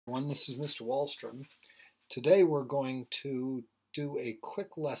Everyone, this is Mr. Wallstrom. Today we're going to do a quick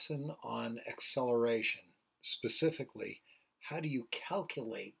lesson on acceleration. Specifically, how do you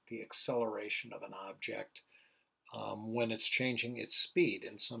calculate the acceleration of an object when it's changing its speed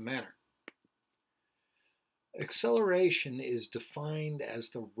in some manner? Acceleration is defined as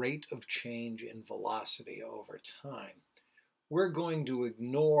the rate of change in velocity over time. We're going to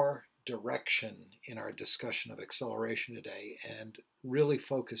ignore direction in our discussion of acceleration today and really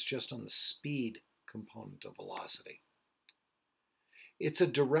focus just on the speed component of velocity. It's a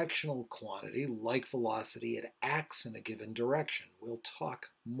directional quantity. Like velocity, it acts in a given direction. We'll talk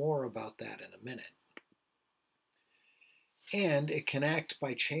more about that in a minute. And it can act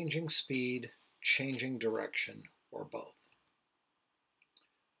by changing speed, changing direction, or both.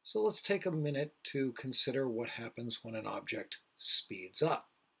 So let's take a minute to consider what happens when an object speeds up.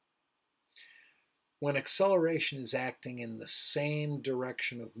 When acceleration is acting in the same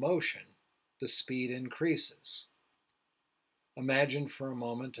direction of motion, the speed increases. Imagine for a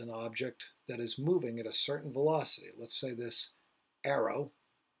moment an object that is moving at a certain velocity. Let's say this arrow,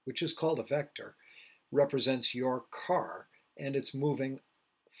 which is called a vector, represents your car, and it's moving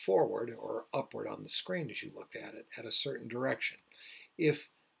forward or upward on the screen as you look at it at a certain direction. If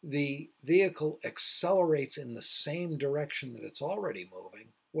the vehicle accelerates in the same direction that it's already moving,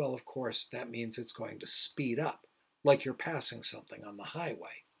 well, of course, that means it's going to speed up, like you're passing something on the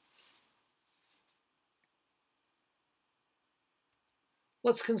highway.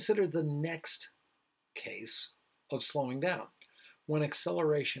 Let's consider the next case of slowing down. When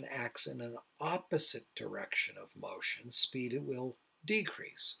acceleration acts in an opposite direction of motion, speed will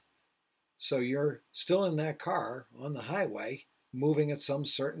decrease. So you're still in that car on the highway, moving at some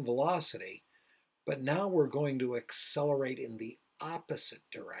certain velocity, but now we're going to accelerate in the opposite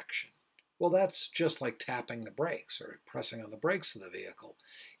direction. Well, that's just like tapping the brakes or pressing on the brakes of the vehicle.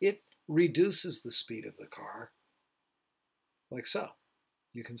 It reduces the speed of the car, like so.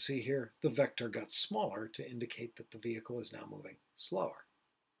 You can see here the vector got smaller to indicate that the vehicle is now moving slower.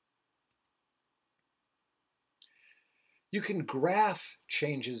 You can graph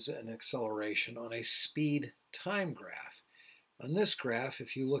changes in acceleration on a speed-time graph. On this graph,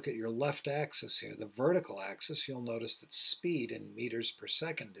 if you look at your left axis here, the vertical axis, you'll notice that speed in meters per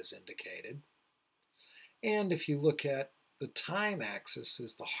second is indicated. And if you look at the time axis,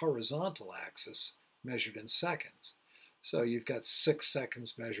 is the horizontal axis measured in seconds. So you've got 6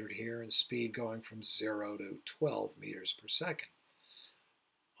 seconds measured here and speed going from 0 to 12 meters per second.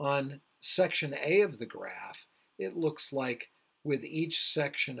 On section A of the graph, it looks like with each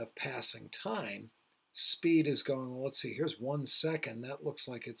section of passing time, speed is going, well, let's see, here's 1 second. That looks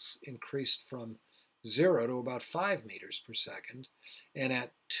like it's increased from 0 to about 5 meters per second. And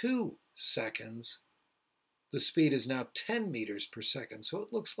at 2 seconds, the speed is now 10 meters per second. So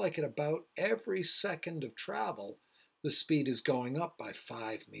it looks like at about every second of travel, the speed is going up by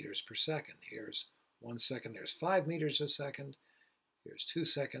 5 meters per second. Here's 1 second, there's 5 meters a second. Here's 2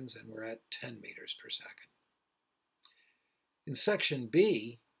 seconds, and we're at 10 meters per second. In section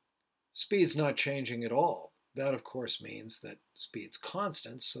B, speed's not changing at all. That, of course, means that speed's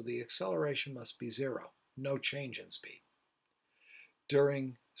constant, so the acceleration must be 0. No change in speed.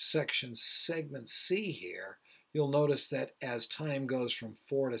 During section segment C here, you'll notice that as time goes from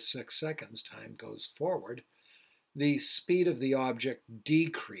 4 to 6 seconds, time goes forward, the speed of the object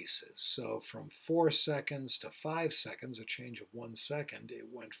decreases. So from 4 seconds to 5 seconds, a change of 1 second, it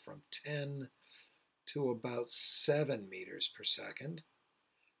went from 10 to about 7 meters per second.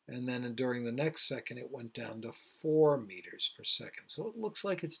 And then during the next second, it went down to 4 meters per second. So it looks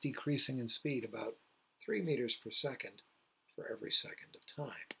like it's decreasing in speed about 3 meters per second for every second of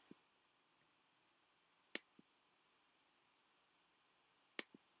time.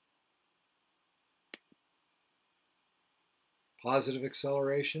 Positive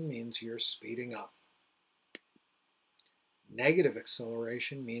acceleration means you're speeding up. Negative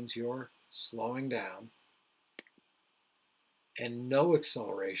acceleration means you're slowing down. And no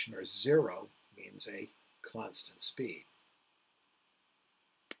acceleration, or 0, means a constant speed.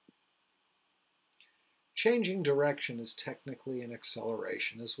 Changing direction is technically an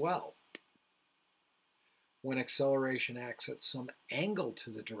acceleration as well. When acceleration acts at some angle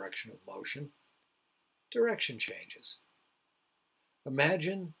to the direction of motion, direction changes.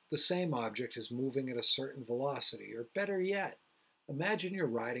 Imagine the same object is moving at a certain velocity, or better yet, imagine you're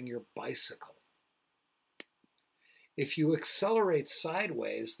riding your bicycle. If you accelerate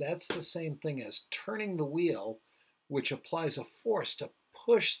sideways, that's the same thing as turning the wheel, which applies a force to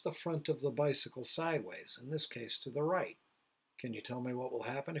push the front of the bicycle sideways, in this case to the right. Can you tell me what will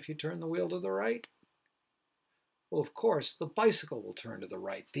happen if you turn the wheel to the right? Well, of course, the bicycle will turn to the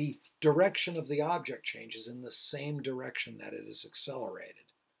right. The direction of the object changes in the same direction that it is accelerated.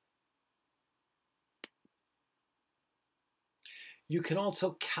 You can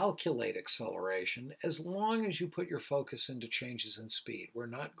also calculate acceleration as long as you put your focus into changes in speed. We're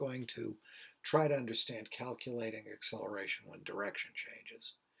not going to try to understand calculating acceleration when direction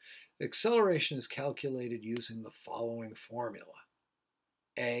changes. Acceleration is calculated using the following formula.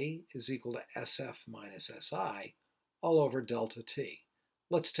 A is equal to SF minus SI all over delta t.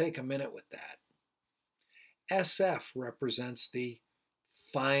 Let's take a minute with that. SF represents the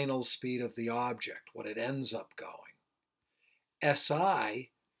final speed of the object, what it ends up going. SI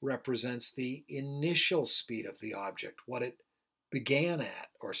represents the initial speed of the object, what it began at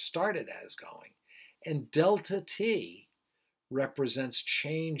or started as going. And delta t represents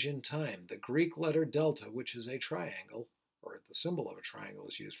change in time. The Greek letter delta, which is a triangle, or the symbol of a triangle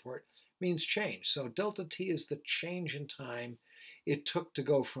is used for it, means change. So delta t is the change in time it took to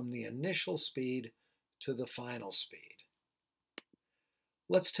go from the initial speed to the final speed.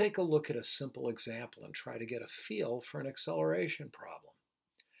 Let's take a look at a simple example and try to get a feel for an acceleration problem.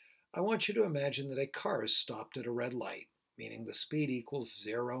 I want you to imagine that a car is stopped at a red light, meaning the speed equals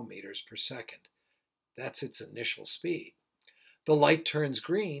 0 meters per second. That's its initial speed. The light turns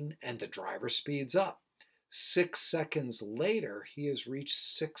green and the driver speeds up. 6 seconds later, he has reached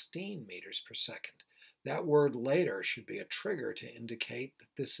 16 meters per second. That word later should be a trigger to indicate that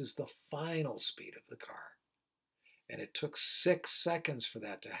this is the final speed of the car. And it took 6 seconds for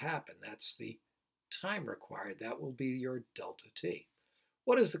that to happen. That's the time required. That will be your delta t.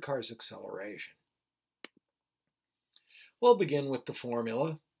 What is the car's acceleration? We'll begin with the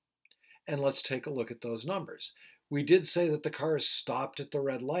formula, and let's take a look at those numbers. We did say that the car is stopped at the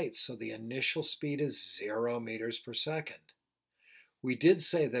red light, so the initial speed is 0 meters per second. We did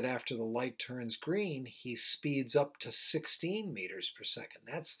say that after the light turns green, he speeds up to 16 meters per second.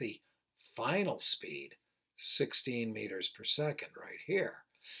 That's the final speed, 16 meters per second right here.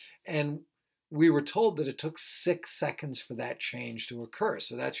 And we were told that it took 6 seconds for that change to occur.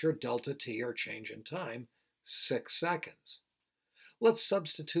 So that's your delta t, or change in time, 6 seconds. Let's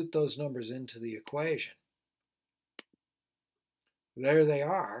substitute those numbers into the equation. There they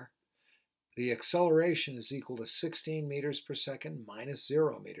are. The acceleration is equal to 16 meters per second minus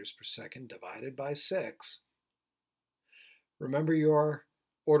 0 meters per second divided by 6. Remember your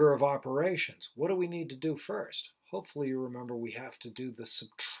order of operations. What do we need to do first? Hopefully you remember we have to do the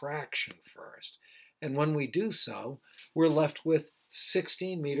subtraction first. And when we do so, we're left with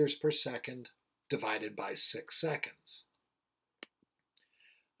 16 meters per second divided by 6 seconds.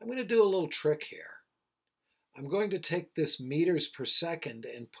 I'm going to do a little trick here. I'm going to take this meters per second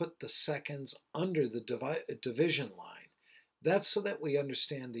and put the seconds under the division line. That's so that we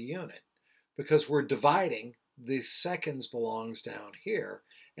understand the unit. Because we're dividing, the seconds belongs down here,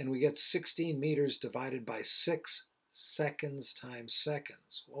 and we get 16 meters divided by 6 seconds times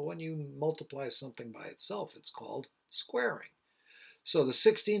seconds. Well, when you multiply something by itself, it's called squaring. So the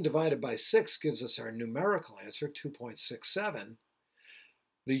 16 divided by 6 gives us our numerical answer, 2.67.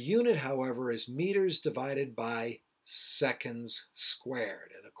 The unit, however, is meters divided by seconds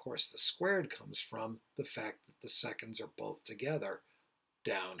squared. And of course, the squared comes from the fact that the seconds are both together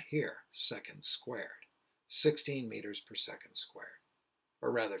down here, seconds squared. 16 meters per second squared.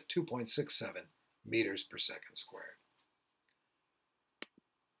 Or rather, 2.67 meters per second squared.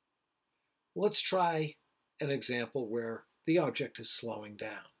 Let's try an example where the object is slowing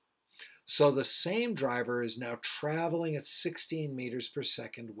down. So the same driver is now traveling at 16 meters per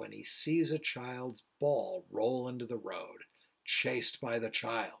second when he sees a child's ball roll into the road, chased by the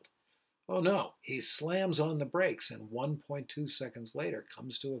child. Oh no, he slams on the brakes and 1.2 seconds later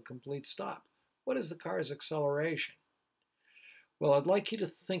comes to a complete stop. What is the car's acceleration? Well, I'd like you to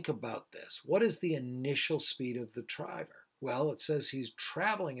think about this. What is the initial speed of the driver? Well, it says he's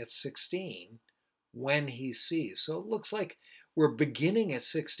traveling at 16 when he sees. So it looks like we're beginning at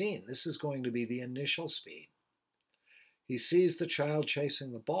 16. This is going to be the initial speed. He sees the child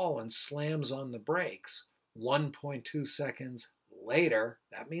chasing the ball and slams on the brakes. 1.2 seconds later,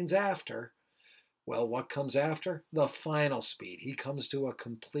 that means after. Well, what comes after? The final speed. He comes to a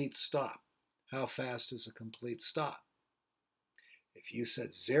complete stop. How fast is a complete stop? If you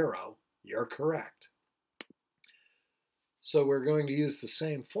said 0, you're correct. So we're going to use the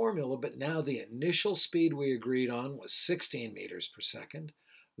same formula, but now the initial speed we agreed on was 16 meters per second.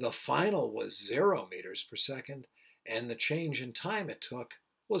 The final was 0 meters per second, and the change in time it took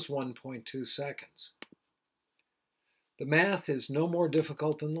was 1.2 seconds. The math is no more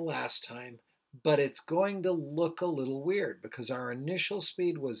difficult than the last time, but it's going to look a little weird because our initial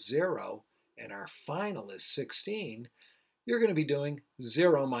speed was 0 and our final is 16, you're going to be doing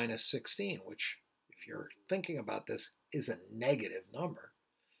 0 minus 16, which, if you're thinking about this, is a negative number.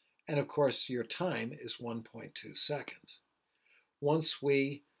 And of course, your time is 1.2 seconds. Once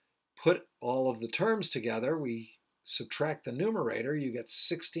we put all of the terms together, we subtract the numerator, you get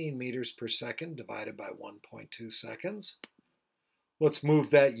 16 meters per second divided by 1.2 seconds. Let's move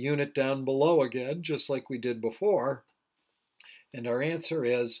that unit down below again, just like we did before. And our answer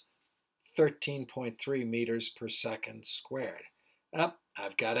is 13.3 meters per second squared.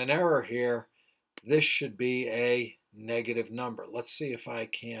 I've got an error here. This should be a negative number. Let's see if I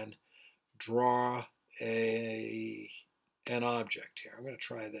can draw an object here. I'm going to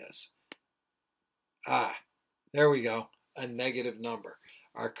try this. There we go, a negative number.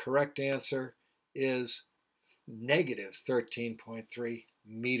 Our correct answer is negative 13.3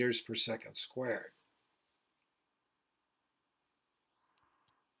 meters per second squared.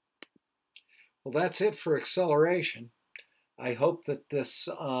 Well, that's it for acceleration. I hope that this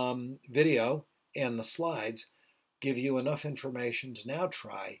video and the slides give you enough information to now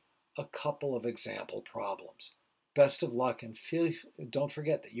try a couple of example problems. Best of luck, and don't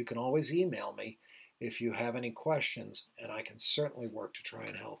forget that you can always email me if you have any questions, and I can certainly work to try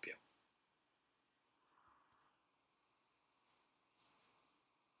and help you.